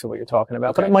context of what you're talking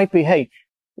about. Okay. But it might be, hey,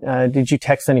 did you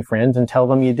text any friends and tell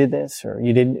them you did this? Or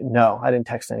you didn't? No, I didn't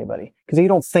text anybody. Because you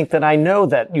don't think that I know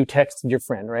that you texted your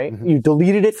friend, right? Mm-hmm. You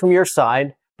deleted it from your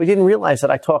side, but you didn't realize that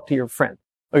I talked to your friend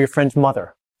or your friend's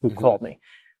mother who called me.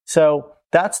 So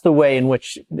that's the way in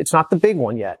which it's not the big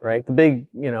one yet, right? The big,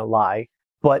 lie,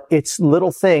 but it's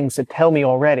little things that tell me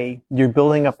already you're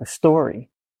building up a story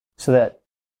so that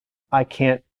I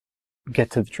can't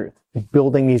get to the truth. You're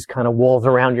building these kind of walls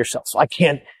around yourself. So I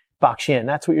can't box you in.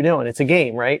 That's what you're doing. It's a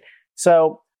game, right?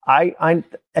 So I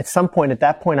at some point, at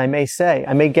that point, I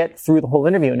may get through the whole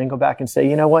interview and then go back and say,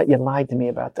 you know what? You lied to me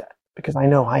about that because I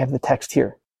know I have the text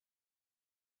here.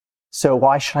 So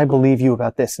why should I believe you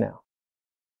about this now?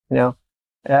 You know,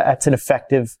 that's an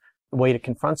effective way to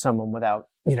confront someone without,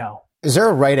 you know. Is there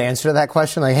a right answer to that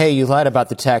question? Like, hey, you lied about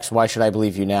the text. Why should I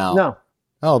believe you now? No.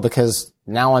 Oh, because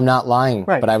now I'm not lying,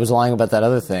 right. But I was lying about that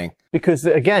other thing. Because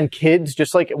again, kids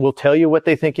just like will tell you what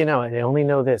they think you know. They only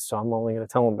know this, so I'm only going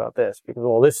to tell them about this because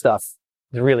all this stuff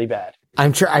is really bad.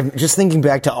 I'm just thinking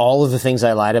back to all of the things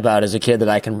I lied about as a kid that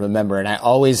I can remember, and I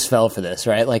always fell for this,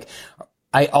 right? Like,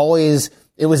 it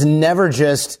was never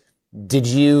just, did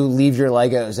you leave your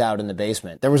Legos out in the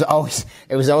basement? It was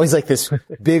always like this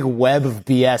big web of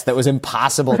BS that was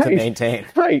impossible to maintain.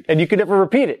 Right. And you could never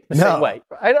repeat it the same way.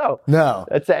 I know. No.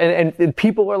 And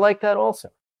people are like that also.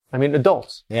 I mean,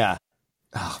 adults. Yeah.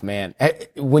 Oh, man.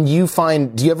 Do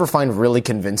you ever find really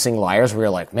convincing liars where you're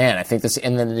like, man, I think this,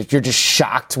 and then you're just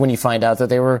shocked when you find out that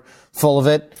they were full of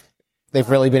it? They've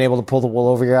really been able to pull the wool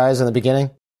over your eyes in the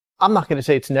beginning? I'm not going to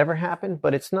say it's never happened,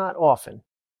 but it's not often.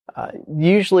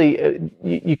 Usually,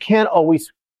 you can't always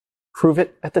prove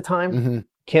it at the time. Mm-hmm.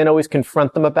 Can't always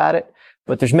confront them about it.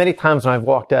 But there's many times when I've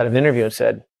walked out of an interview and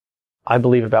said, I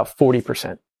believe about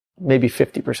 40%, maybe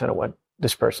 50% of what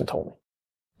this person told me.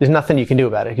 There's nothing you can do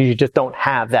about it because you just don't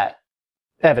have that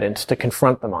evidence to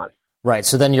confront them on it. Right.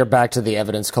 So then you're back to the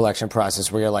evidence collection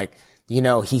process where you're like, you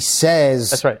know, he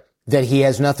says That's right. that he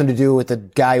has nothing to do with the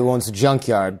guy who owns the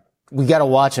junkyard. We got to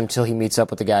watch him till he meets up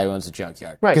with the guy who owns the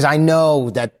junkyard. Right. Because I know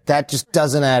that just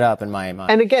doesn't add up in my mind.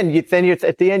 And again,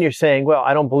 at the end, you're saying, well,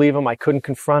 I don't believe him. I couldn't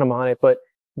confront him on it. But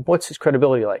what's his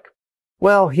credibility like?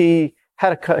 Well, he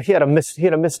had a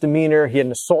misdemeanor. He had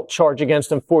an assault charge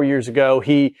against him 4 years ago.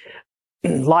 He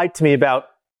lied to me about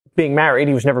being married.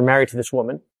 He was never married to this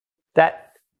woman.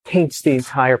 That taints the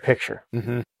entire picture.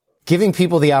 Mm-hmm. Giving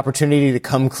people the opportunity to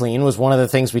come clean was one of the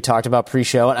things we talked about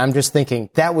pre-show. And I'm just thinking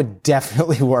that would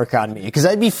definitely work on me because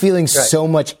I'd be feeling so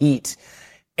much heat.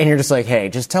 And you're just like, hey,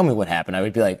 just tell me what happened. I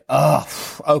would be like, oh,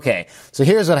 okay. So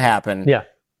here's what happened. Yeah.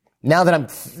 Now that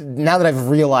I've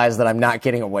realized that I'm not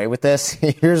getting away with this,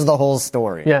 here's the whole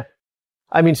story. Yeah.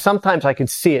 I mean, sometimes I can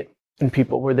see it in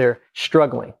people where they're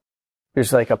struggling.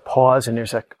 There's like a pause and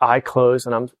there's an eye close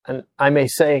and I may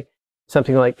say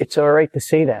something like, it's all right to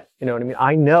say that. You know what I mean?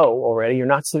 I know already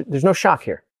there's no shock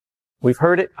here. We've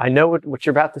heard it. I know what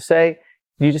you're about to say.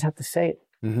 You just have to say it.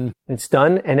 Mm-hmm. It's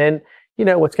done. And then, you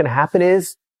know, what's going to happen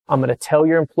is I'm going to tell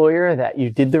your employer that you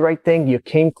did the right thing. You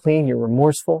came clean. You're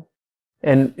remorseful.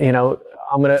 And, you know,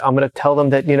 I'm going to tell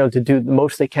them that, you know, to do the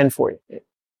most they can for you,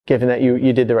 given that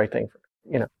you did the right thing.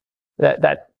 You know,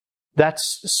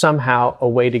 that's somehow a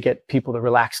way to get people to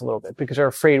relax a little bit because they're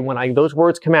afraid when those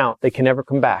words come out, they can never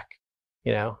come back,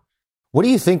 you know? What do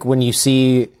you think when you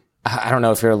see, I don't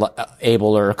know if you're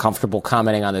able or comfortable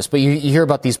commenting on this, but you hear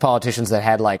about these politicians that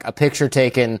had like a picture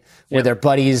taken where their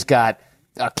buddies got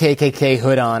a KKK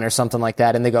hood on or something like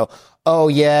that. And they go, oh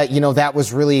yeah, you know, that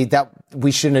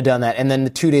we shouldn't have done that. And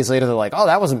then 2 days later, they're like, oh,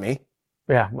 that wasn't me.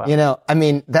 Yeah. Well, you know, I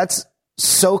mean, that's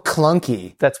so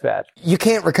clunky. That's bad. You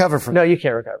can't recover from No, you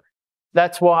can't recover.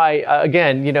 That's why,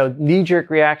 again, you know, knee-jerk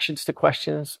reactions to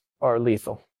questions are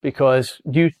lethal because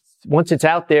once it's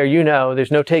out there, you know,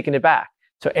 there's no taking it back.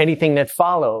 So anything that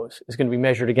follows is going to be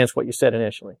measured against what you said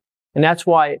initially. And that's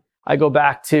why I go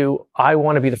back to, I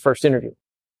want to be the first interview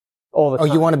all the time.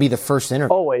 Oh, you want to be the first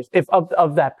interview? Always,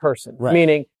 of that person. Right.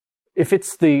 Meaning, if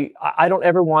it's I don't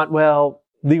ever want, well,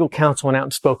 legal counsel went out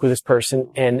and spoke with this person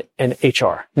and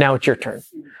HR. Now it's your turn.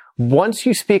 Once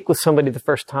you speak with somebody the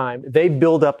first time, they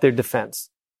build up their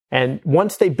defense. And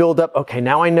once they build up, okay,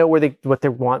 now I know what they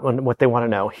want to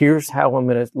know. Here's how I'm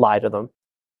going to lie to them.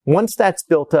 Once that's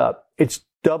built up, it's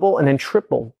double and then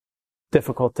triple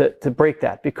difficult to break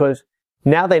that because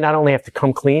now they not only have to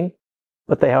come clean,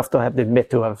 but they have to admit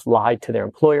to have lied to their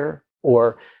employer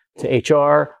or to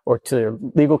HR or to their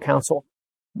legal counsel.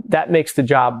 That makes the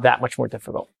job that much more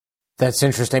difficult. That's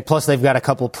interesting. Plus, they've got a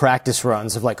couple practice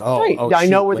runs of like, I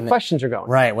know where the questions are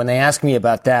going. Right. When they ask me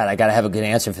about that, I got to have a good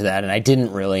answer for that. And I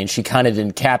didn't really. And she kind of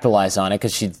didn't capitalize on it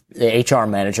because she's the HR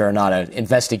manager, not an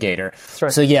investigator. That's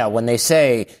right. So yeah, when they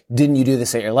say, didn't you do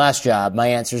this at your last job? My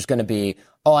answer is going to be,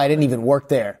 oh, I didn't even work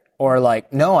there. Or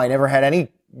like, no, I never had any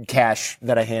cash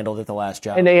that I handled at the last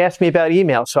job. And they asked me about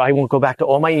email. So I won't go back to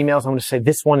all my emails. I'm going to say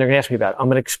this one they're going to ask me about. I'm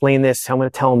going to explain this. I'm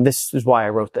going to tell them this is why I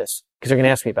wrote this because they're going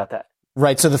to ask me about that.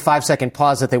 Right, so the 5-second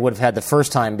pause that they would have had the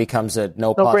first time becomes a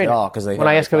no pause at all. When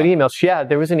I ask about emails, yeah,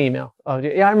 there was an email.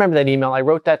 Yeah, I remember that email. I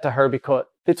wrote that to her because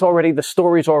the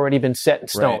story's already been set in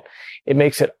stone. Right. It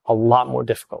makes it a lot more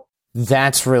difficult.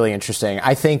 That's really interesting.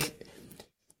 I think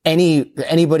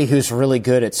anybody who's really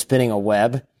good at spinning a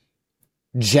web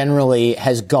generally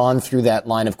has gone through that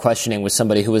line of questioning with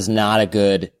somebody who was not a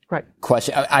good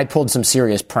question. I pulled some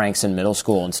serious pranks in middle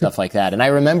school and stuff like that. And I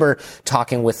remember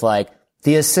talking with like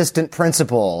the assistant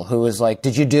principal who was like,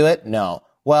 did you do it? No.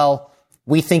 Well,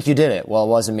 we think you did it. Well, it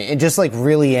wasn't me. And just like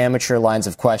really amateur lines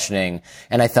of questioning.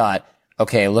 And I thought,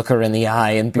 okay, look her in the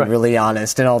eye and be really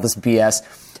honest and all this BS.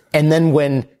 And then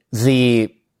when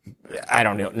I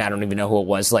don't even know who it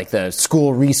was, like the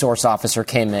school resource officer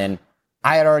came in,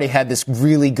 I had already had this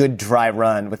really good dry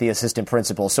run with the assistant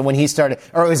principal. So when he started,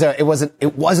 or it wasn't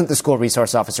the school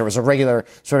resource officer, it was a regular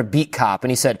sort of beat cop. And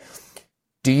he said,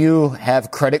 do you have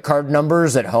credit card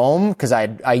numbers at home? Because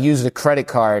I used a credit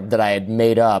card that I had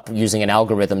made up using an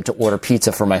algorithm to order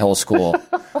pizza for my whole school.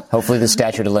 Hopefully the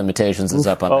statute of limitations is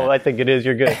up on that. Oh, I think it is.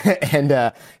 You're good.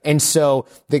 And so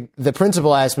the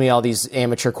principal asked me all these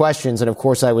amateur questions. And of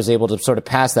course I was able to sort of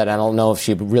pass that. I don't know if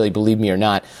she really believed me or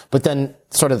not. But then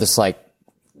sort of this like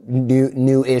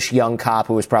new-ish young cop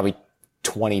who was probably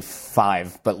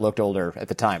 25 but looked older at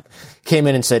the time came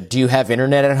in and said, do you have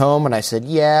internet at home? And I said,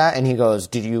 yeah. And he goes,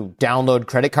 did you download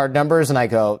credit card numbers? And I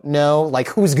go, no. Like,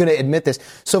 who's going to admit this?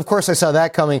 So of course I saw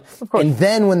that coming. And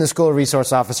then when the school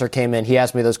resource officer came in, he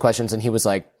asked me those questions and he was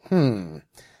like, who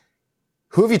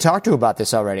have you talked to about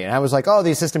this already? And I was like, oh,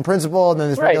 the assistant principal and then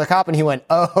this regular cop. And he went,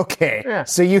 oh, okay. Yeah.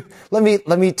 So let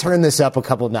me turn this up a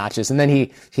couple of notches. And then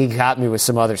he got me with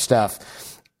some other stuff.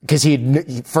 Because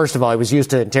first of all, he was used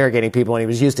to interrogating people and he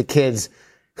was used to kids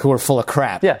who were full of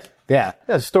crap. Yes. Yeah.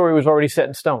 The story was already set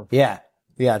in stone. Yeah.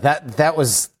 Yeah. That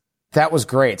was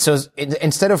great. So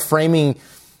instead of framing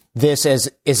this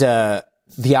as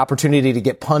the opportunity to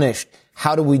get punished,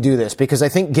 how do we do this? Because I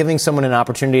think giving someone an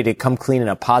opportunity to come clean in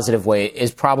a positive way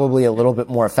is probably a little bit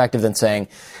more effective than saying,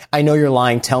 I know you're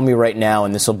lying. Tell me right now.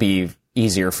 And this will be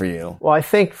easier for you. Well, I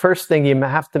think first thing you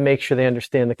have to make sure they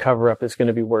understand the cover up is going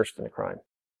to be worse than the crime.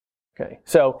 Okay.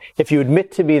 So if you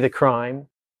admit to be the crime,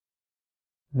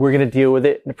 we're going to deal with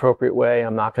it in an appropriate way.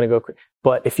 I'm not going to go.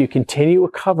 But if you continue a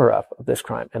cover up of this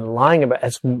crime and lying about it,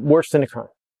 it's worse than a crime.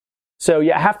 So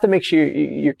you have to make sure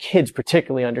your kids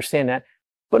particularly understand that.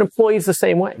 But employees the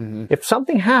same way. Mm-hmm. If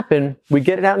something happened, we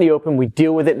get it out in the open, we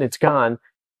deal with it and it's gone.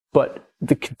 But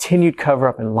the continued cover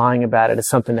up and lying about it is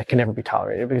something that can never be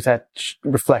tolerated because that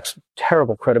reflects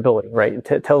terrible credibility, right?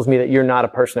 It tells me that you're not a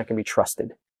person that can be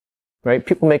trusted. Right?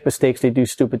 People make mistakes. They do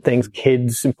stupid things.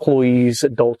 Kids, employees,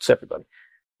 adults, everybody.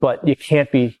 But you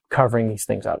can't be covering these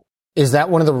things up. Is that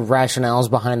one of the rationales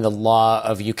behind the law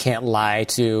of you can't lie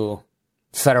to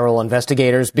federal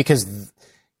investigators? Because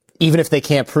even if they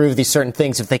can't prove these certain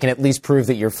things, if they can at least prove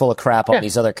that you're full of crap on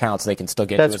these other counts, they can still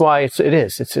get you. That's why it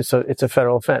is. It's a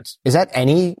federal offense. Is that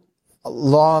any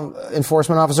law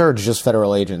enforcement officer or just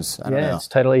federal agents? I don't know. It's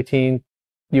Title 18,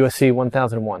 USC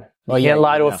 1001. You can't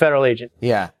lie to a federal agent.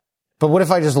 Yeah. But what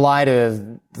if I just lie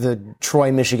to the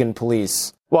Troy, Michigan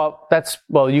police? Well,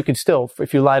 you could still,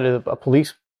 if you lie to a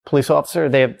police officer,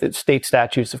 they have state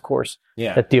statutes, of course,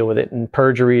 that deal with it. And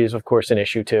perjury is, of course, an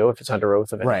issue too, if it's under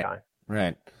oath of any kind.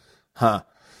 Right. Huh.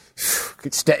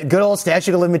 Good old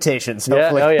statute of limitations.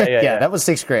 Hopefully. Yeah. Yeah. That was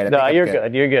sixth grade. No, you're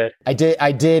good. You're good. I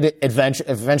did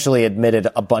eventually admitted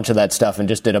a bunch of that stuff and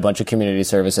just did a bunch of community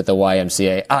service at the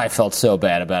YMCA. I felt so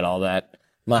bad about all that.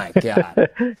 My God.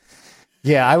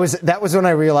 Yeah, that was when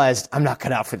I realized I'm not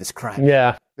cut out for this crime.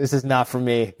 Yeah. This is not for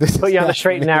me. Put you on the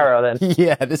straight and narrow then.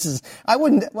 Yeah, let's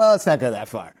not go that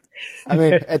far. I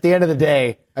mean, at the end of the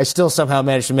day, I still somehow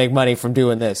managed to make money from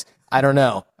doing this. I don't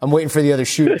know. I'm waiting for the other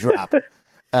shoe to drop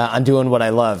on doing what I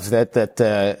love.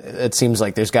 It seems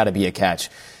like there's got to be a catch.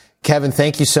 Kevin,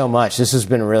 thank you so much. This has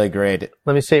been really great.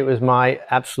 Let me say it was my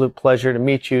absolute pleasure to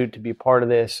meet you, to be part of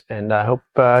this, and I hope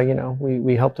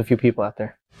we helped a few people out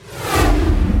there.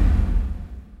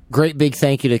 Great big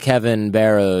thank you to Kevin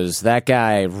Barrows. That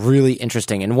guy, really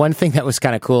interesting. And one thing that was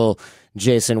kind of cool,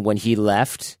 Jason, when he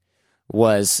left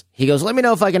was he goes, let me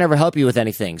know if I can ever help you with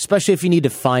anything, especially if you need to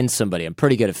find somebody. I'm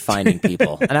pretty good at finding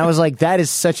people. And I was like,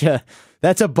 that's a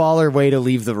baller way to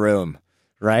leave the room,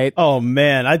 right? Oh,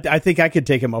 man. I think I could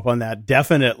take him up on that.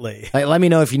 Definitely. Like, let me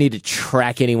know if you need to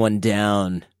track anyone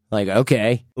down. Like,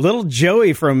 okay. Little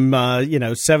Joey from,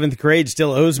 7th grade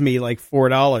still owes me like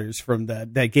 $4 from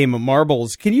that game of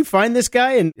marbles. Can you find this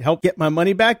guy and help get my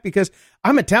money back? Because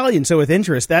I'm Italian, so with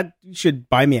interest, that should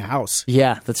buy me a house.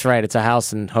 Yeah, that's right. It's a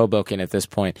house in Hoboken at this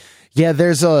point. Yeah, there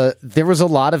was a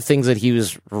lot of things that he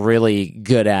was really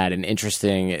good at and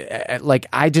interesting. Like,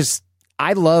 I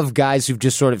love guys who've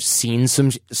just sort of seen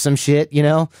some shit,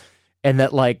 and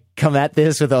that like come at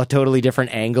this with a totally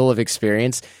different angle of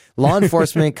experience. Law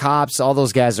enforcement, cops, all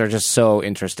those guys are just so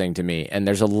interesting to me. And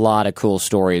there's a lot of cool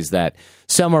stories that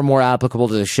some are more applicable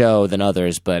to the show than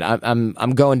others. But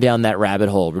I'm going down that rabbit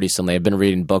hole recently. I've been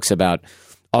reading books about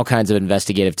all kinds of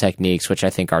investigative techniques, which I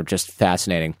think are just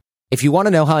fascinating. If you want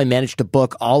to know how I managed to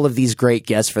book all of these great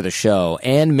guests for the show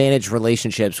and manage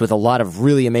relationships with a lot of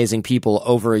really amazing people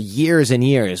over years and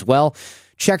years, well,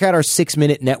 check out our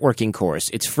 6-minute networking course.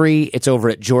 It's free. It's over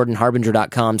at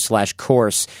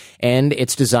jordanharbinger.com/course, and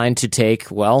it's designed to take,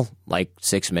 well, like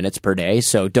 6 minutes per day.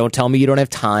 So don't tell me you don't have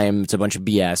time. It's a bunch of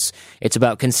BS. It's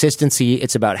about consistency.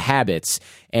 It's about habits,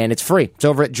 and it's free. It's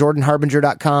over at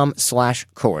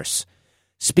jordanharbinger.com/course.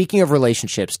 Speaking of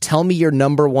relationships, tell me your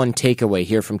number one takeaway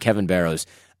here from Kevin Barrows.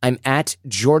 I'm at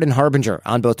Jordan Harbinger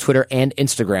on both Twitter and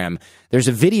Instagram. There's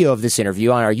a video of this interview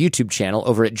on our YouTube channel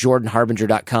over at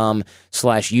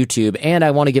jordanharbinger.com/YouTube. And I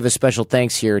want to give a special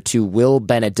thanks here to Will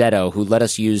Benedetto, who let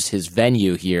us use his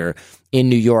venue here in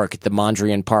New York at the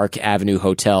Mondrian Park Avenue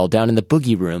Hotel, down in the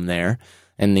Boogie Room there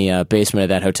in the basement of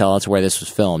that hotel. That's where this was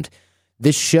filmed.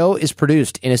 This show is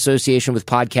produced in association with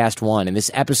Podcast One, and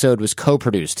this episode was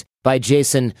co-produced by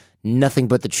Jason Nothing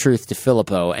But the Truth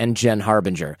DeFilippo and Jen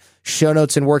Harbinger. Show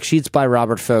notes and worksheets by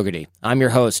Robert Fogarty. I'm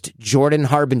your host, Jordan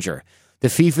Harbinger. The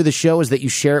fee for the show is that you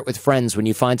share it with friends when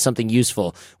you find something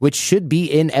useful, which should be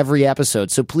in every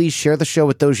episode. So please share the show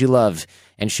with those you love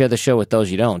and share the show with those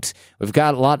you don't. We've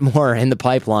got a lot more in the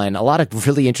pipeline, a lot of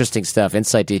really interesting stuff,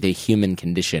 insight to the human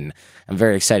condition. I'm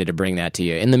very excited to bring that to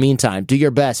you. In the meantime, do your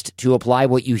best to apply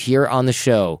what you hear on the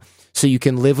show so you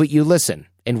can live what you listen,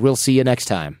 and we'll see you next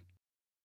time.